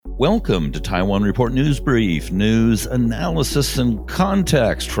Welcome to Taiwan Report News Brief, news, analysis, and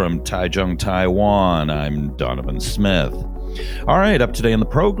context from Taichung, Taiwan. I'm Donovan Smith. All right, up today on the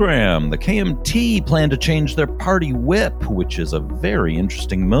program, the KMT plan to change their party whip, which is a very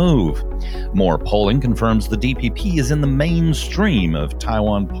interesting move. More polling confirms the DPP is in the mainstream of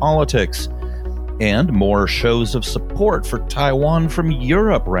Taiwan politics. And more shows of support for Taiwan from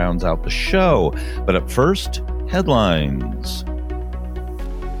Europe rounds out the show. But up first, headlines.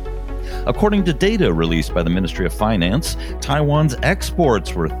 According to data released by the Ministry of Finance, Taiwan's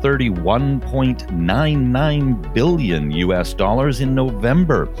exports were $31.99 billion in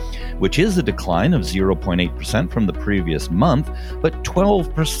November, which is a decline of 0.8% from the previous month, but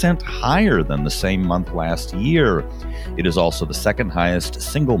 12% higher than the same month last year. It is also the second highest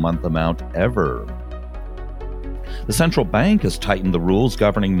single-month amount ever. The central bank has tightened the rules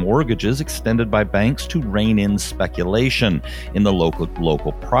governing mortgages extended by banks to rein in speculation in the local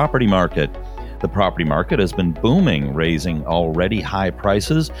property market. The property market has been booming, raising already high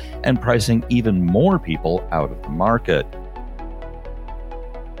prices and pricing even more people out of the market.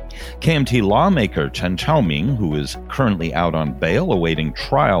 KMT lawmaker Chen Chaoming, who is currently out on bail awaiting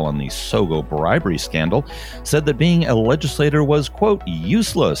trial on the Sogo bribery scandal, said that being a legislator was, quote,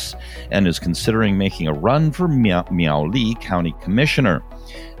 useless, and is considering making a run for Miaoli County Commissioner.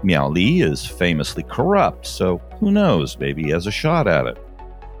 Miaoli is famously corrupt, so who knows, maybe he has a shot at it.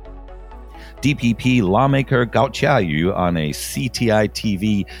 DPP lawmaker Gao Jiayu on a CTI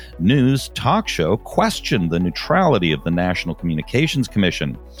TV news talk show questioned the neutrality of the National Communications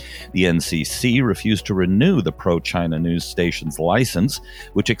Commission. The NCC refused to renew the pro-China news station's license,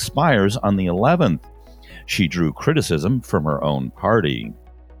 which expires on the 11th. She drew criticism from her own party.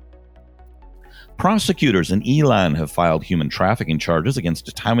 Prosecutors in Ilan have filed human trafficking charges against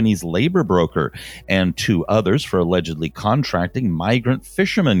a Taiwanese labor broker and two others for allegedly contracting migrant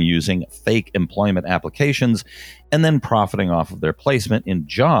fishermen using fake employment applications and then profiting off of their placement in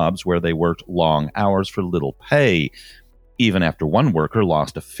jobs where they worked long hours for little pay, even after one worker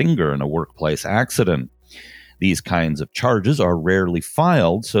lost a finger in a workplace accident. These kinds of charges are rarely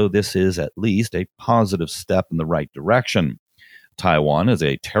filed, so this is at least a positive step in the right direction. Taiwan has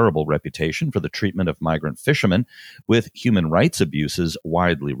a terrible reputation for the treatment of migrant fishermen, with human rights abuses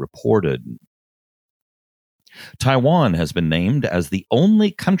widely reported. Taiwan has been named as the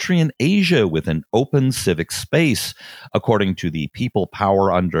only country in Asia with an open civic space, according to the People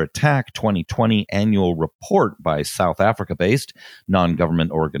Power Under Attack 2020 annual report by South Africa-based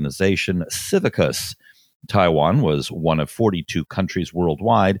non-government organization Civicus. Taiwan was one of 42 countries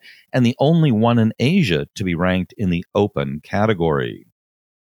worldwide and the only one in Asia to be ranked in the open category.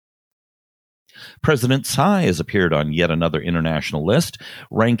 President Tsai has appeared on yet another international list,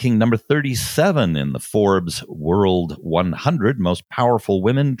 ranking number 37 in the Forbes World 100 Most Powerful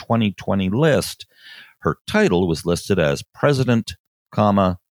Women 2020 list. Her title was listed as President,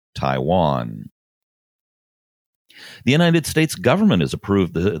 Taiwan. The United States government has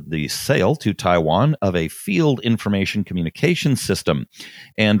approved the sale to Taiwan of a field information communication system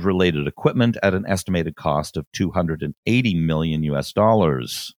and related equipment at an estimated cost of $280 million.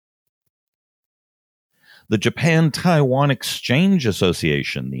 The Japan-Taiwan Exchange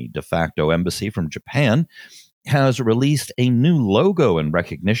Association, the de facto embassy from Japan, has released a new logo in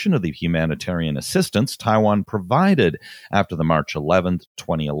recognition of the humanitarian assistance Taiwan provided after the March 11,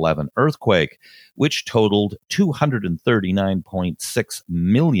 2011 earthquake, which totaled $239.6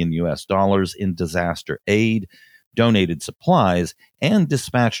 million in disaster aid, donated supplies, and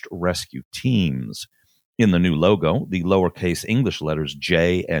dispatched rescue teams. In the new logo, the lowercase English letters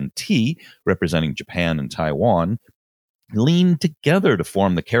J and T, representing Japan and Taiwan, lean together to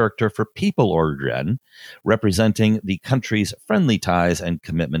form the character for People Order, representing the country's friendly ties and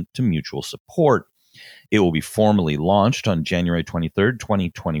commitment to mutual support. It will be formally launched on January 23,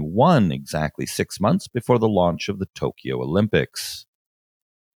 2021, exactly 6 months before the launch of the Tokyo Olympics.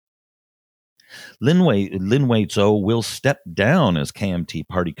 Lin Weizhou will step down as KMT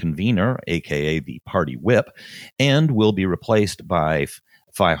party convener, aka the party whip, and will be replaced by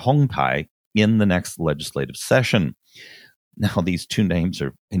Fai Hongtai in the next legislative session. Now, these two names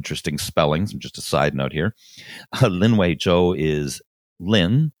are interesting spellings. Just a side note here. Lin Weizhou is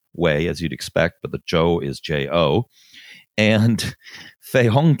Lin Wei, as you'd expect, but the Zhou is J-O. And Fei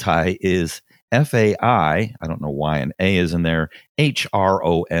Hongtai is F-A-I, I don't know why an A is in there,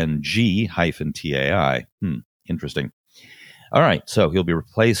 H-R-O-N-G hyphen T-A-I. Interesting. All right, so he'll be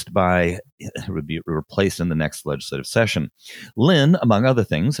replaced in the next legislative session. Lin, among other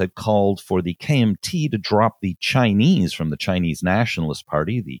things, had called for the KMT to drop the Chinese from the Chinese Nationalist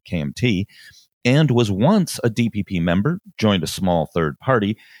Party, the KMT, and was once a DPP member, joined a small third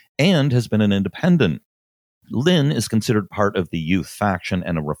party, and has been an independent. Lin is considered part of the youth faction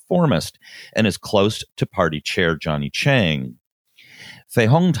and a reformist, and is close to party chair Johnny Chiang. Fei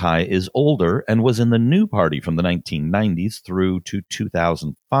Hongtai is older and was in the New Party from the 1990s through to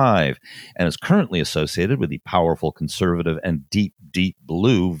 2005, and is currently associated with the powerful conservative and deep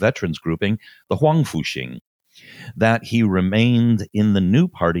blue veterans grouping, the Huangfuxing. That he remained in the New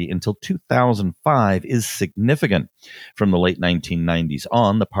Party until 2005 is significant. From the late 1990s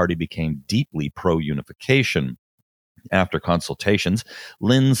on, the party became deeply pro-unification. After consultations,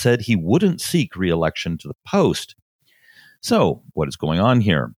 Lin said he wouldn't seek re-election to the post. So, what is going on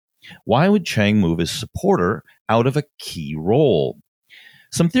here? Why would Chiang move his supporter out of a key role?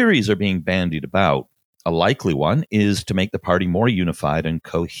 Some theories are being bandied about. A likely one is to make the party more unified and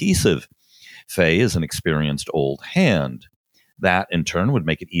cohesive. Fei is an experienced old hand. That, in turn, would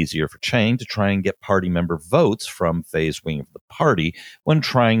make it easier for Chiang to try and get party member votes from Fei's wing of the party when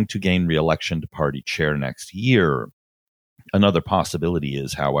trying to gain re-election to party chair next year. Another possibility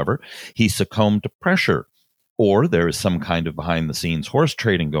is, however, he succumbed to pressure, or there is some kind of behind-the-scenes horse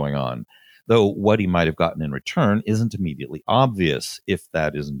trading going on, though what he might have gotten in return isn't immediately obvious, if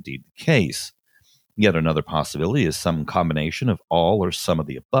that is indeed the case. Yet another possibility is some combination of all or some of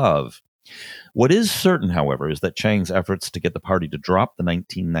the above. What is certain, however, is that Chiang's efforts to get the party to drop the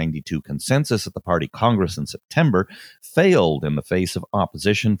 1992 consensus at the party Congress in September failed in the face of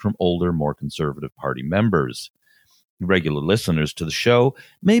opposition from older, more conservative party members. Regular listeners to the show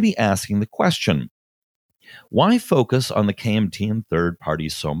may be asking the question, why focus on the KMT and third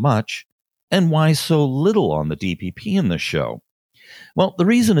parties so much, and why so little on the DPP in this show? Well, the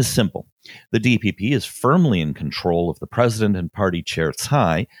reason is simple. The DPP is firmly in control of the president and party chair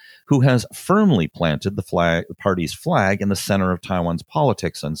Tsai, who has firmly planted the party's flag in the center of Taiwan's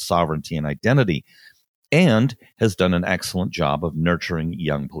politics and sovereignty and identity, and has done an excellent job of nurturing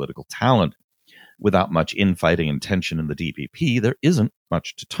young political talent. Without much infighting and tension in the DPP, there isn't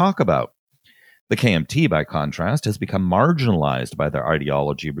much to talk about. The KMT, by contrast, has become marginalized by their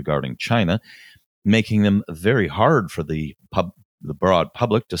ideology regarding China, making them very hard for the broad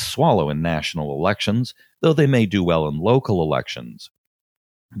public to swallow in national elections, though they may do well in local elections.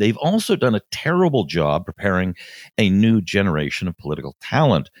 They've also done a terrible job preparing a new generation of political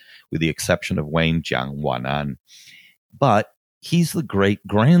talent, with the exception of Wayne Jiang Wanan. But he's the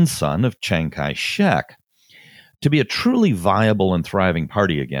great-grandson of Chiang Kai-shek. To be a truly viable and thriving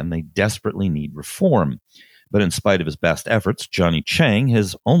party again, they desperately need reform. But in spite of his best efforts, Johnny Chiang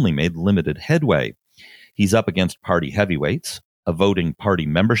has only made limited headway. He's up against party heavyweights, a voting party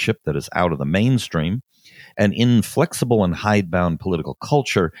membership that is out of the mainstream, an inflexible and hidebound political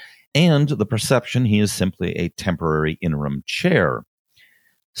culture, and the perception he is simply a temporary interim chair.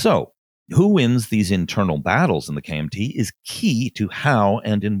 So, who wins these internal battles in the KMT is key to how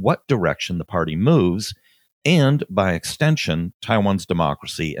and in what direction the party moves, and, by extension, Taiwan's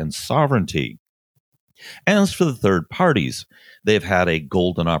democracy and sovereignty. As for the third parties, they've had a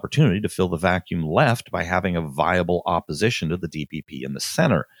golden opportunity to fill the vacuum left by having a viable opposition to the DPP in the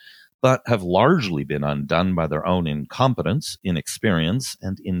center, but have largely been undone by their own incompetence, inexperience,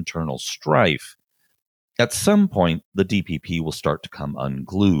 and internal strife. At some point, the DPP will start to come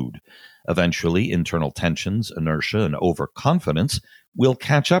unglued. Eventually, internal tensions, inertia, and overconfidence will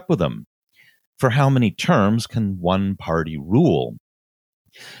catch up with them. For how many terms can one party rule?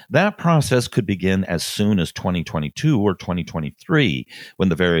 That process could begin as soon as 2022 or 2023, when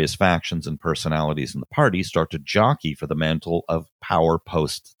the various factions and personalities in the party start to jockey for the mantle of power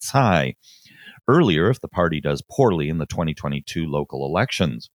post-Tsai. Earlier, if the party does poorly in the 2022 local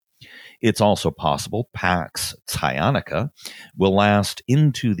elections. It's also possible Pax Tsaianica will last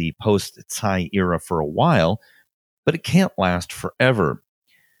into the post-Tsai era for a while, but it can't last forever.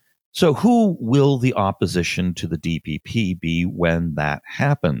 So who will the opposition to the DPP be when that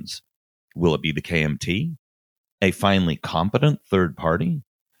happens? Will it be the KMT? A finally competent third party?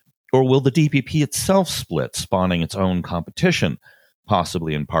 Or will the DPP itself split, spawning its own competition,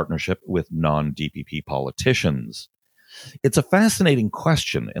 possibly in partnership with non-DPP politicians? It's a fascinating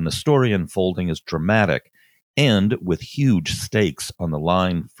question, and the story unfolding is dramatic and with huge stakes on the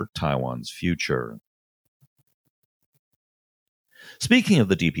line for Taiwan's future. Speaking of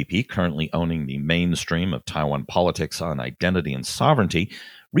the DPP currently owning the mainstream of Taiwan politics on identity and sovereignty,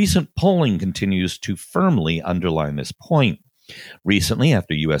 recent polling continues to firmly underline this point. Recently,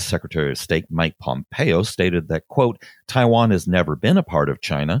 after U.S. Secretary of State Mike Pompeo stated that, quote, Taiwan has never been a part of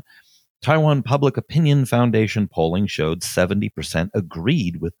China, Taiwan Public Opinion Foundation polling showed 70%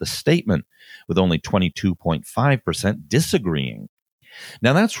 agreed with the statement, with only 22.5% disagreeing.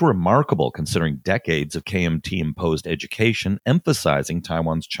 Now, that's remarkable considering decades of KMT imposed education emphasizing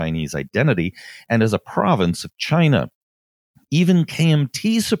Taiwan's Chinese identity and as a province of China. Even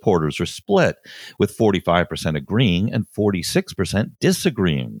KMT supporters are split, with 45% agreeing and 46%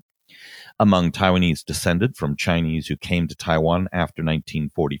 disagreeing. Among Taiwanese descended from Chinese who came to Taiwan after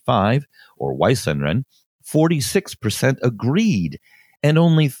 1945, or Waisenren, 46% agreed and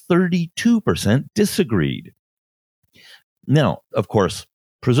only 32% disagreed. Now, of course,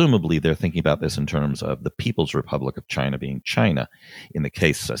 presumably they're thinking about this in terms of the People's Republic of China being China, in the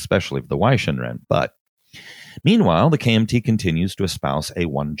case especially of the Waisenren. But meanwhile, the KMT continues to espouse a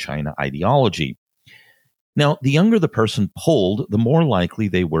one China ideology. Now, the younger the person polled, the more likely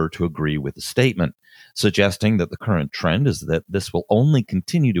they were to agree with the statement, suggesting that the current trend is that this will only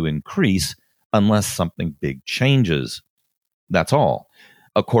continue to increase unless something big changes. That's all.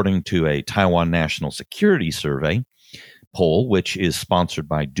 According to a Taiwan National Security Survey poll, which is sponsored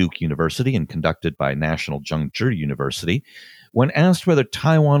by Duke University and conducted by National Zhengzhi University, when asked whether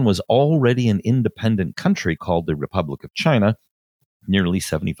Taiwan was already an independent country called the Republic of China, nearly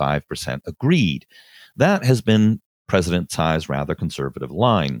 75% agreed. That has been President Tsai's rather conservative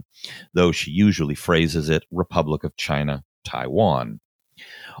line, though she usually phrases it Republic of China, Taiwan.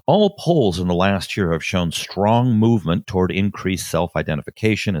 All polls in the last year have shown strong movement toward increased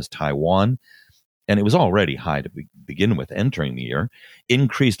self-identification as Taiwan, and it was already high to begin with entering the year,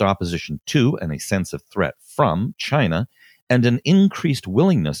 increased opposition to and a sense of threat from China, and an increased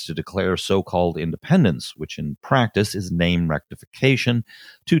willingness to declare so-called independence, which in practice is name rectification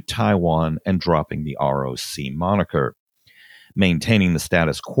to Taiwan and dropping the ROC moniker. Maintaining the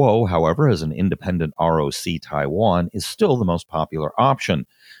status quo, however, as an independent ROC Taiwan is still the most popular option,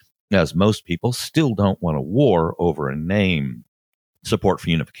 as most people still don't want a war over a name. Support for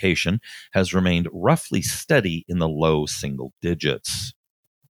unification has remained roughly steady in the low single digits.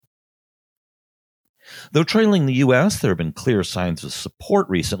 Though trailing the U.S., there have been clear signs of support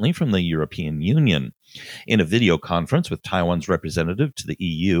recently from the European Union. In a video conference with Taiwan's representative to the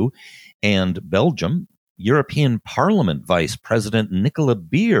EU and Belgium, European Parliament Vice President Nicola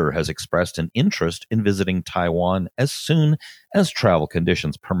Beer has expressed an interest in visiting Taiwan as soon as travel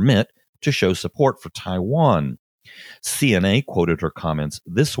conditions permit to show support for Taiwan. CNA quoted her comments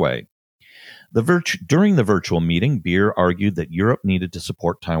this way. During the virtual meeting, Beer argued that Europe needed to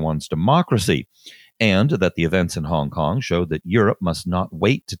support Taiwan's democracy and that the events in Hong Kong showed that Europe must not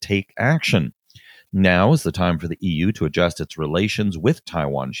wait to take action. Now is the time for the EU to adjust its relations with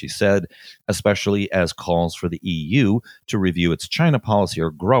Taiwan, she said, especially as calls for the EU to review its China policy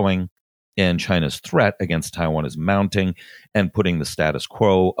are growing and China's threat against Taiwan is mounting and putting the status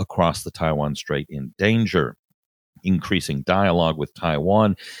quo across the Taiwan Strait in danger. Increasing dialogue with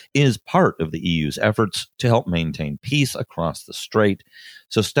Taiwan is part of the EU's efforts to help maintain peace across the strait.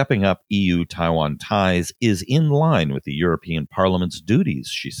 So stepping up EU-Taiwan ties is in line with the European Parliament's duties,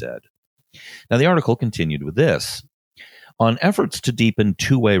 she said. Now, the article continued with this. On efforts to deepen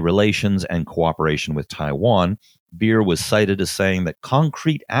two-way relations and cooperation with Taiwan, Beer was cited as saying that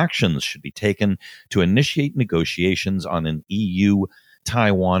concrete actions should be taken to initiate negotiations on an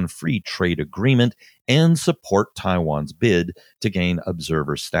EU-Taiwan free trade agreement and support Taiwan's bid to gain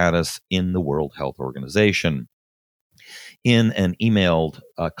observer status in the World Health Organization. In an emailed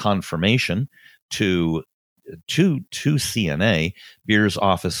confirmation to CNA, Beer's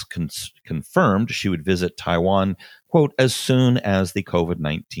office confirmed she would visit Taiwan, quote, as soon as the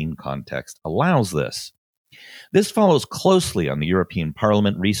COVID-19 context allows this. This follows closely on the European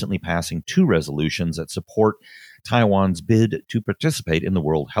Parliament recently passing two resolutions that support Taiwan's bid to participate in the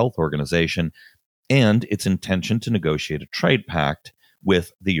World Health Organization and its intention to negotiate a trade pact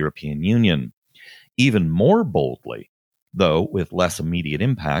with the European Union. Even more boldly, though with less immediate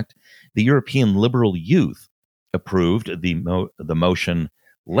impact, the European Liberal Youth approved the motion,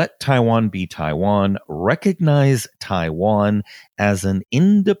 Let Taiwan Be Taiwan, recognize Taiwan as an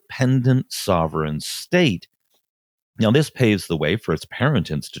independent sovereign state. Now, this paves the way for its parent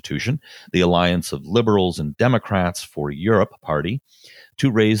institution, the Alliance of Liberals and Democrats for Europe Party,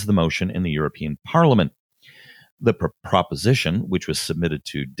 to raise the motion in the European Parliament. The proposition, which was submitted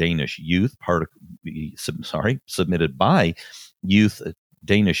to Danish Youth submitted by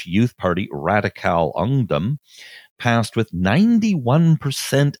Danish Youth Party Radikal Ungdom, passed with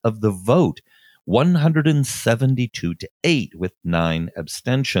 91% of the vote, 172 to 8, with 9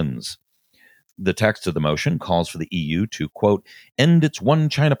 abstentions. The text of the motion calls for the EU to, quote, end its one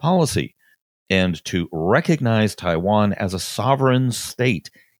China policy and to recognize Taiwan as a sovereign state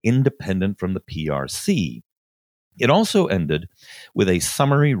independent from the PRC. It also ended with a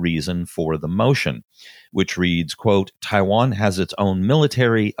summary reason for the motion, which reads, quote, Taiwan has its own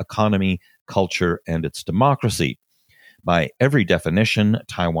military, economy, culture, and its democracy. By every definition,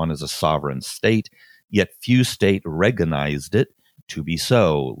 Taiwan is a sovereign state, yet few states recognized it to be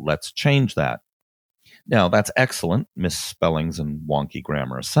so. Let's change that. Now, that's excellent, misspellings and wonky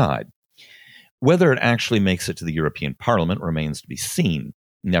grammar aside. Whether it actually makes it to the European Parliament remains to be seen,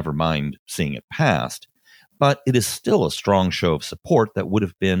 never mind seeing it passed. But it is still a strong show of support that would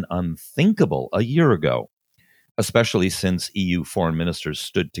have been unthinkable a year ago, especially since EU foreign ministers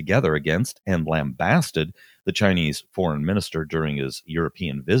stood together against and lambasted the Chinese foreign minister during his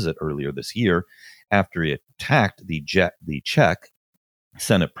European visit earlier this year after he attacked the Czech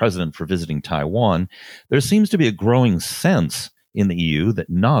Senate president for visiting Taiwan. There seems to be a growing sense in the EU that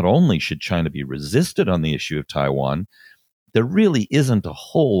not only should China be resisted on the issue of Taiwan, there really isn't a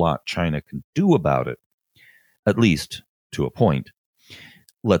whole lot China can do about it, at least to a point.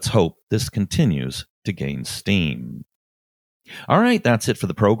 Let's hope this continues to gain steam. All right, that's it for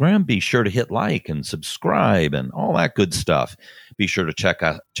the program. Be sure to hit like and subscribe and all that good stuff. Be sure to check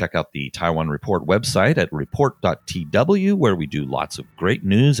out the Taiwan Report website at report.tw, where we do lots of great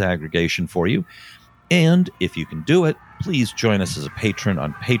news aggregation for you. And if you can do it, please join us as a patron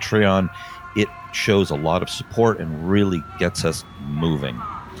on Patreon. It shows a lot of support and really gets us moving.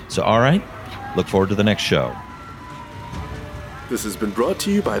 So, all right, look forward to the next show. This has been brought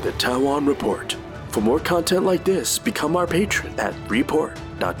to you by the Taiwan Report. For more content like this, become our patron at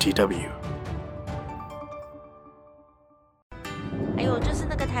report.tw. 哎呦，就是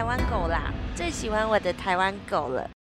那个台湾狗啦，最喜欢我的台湾狗了。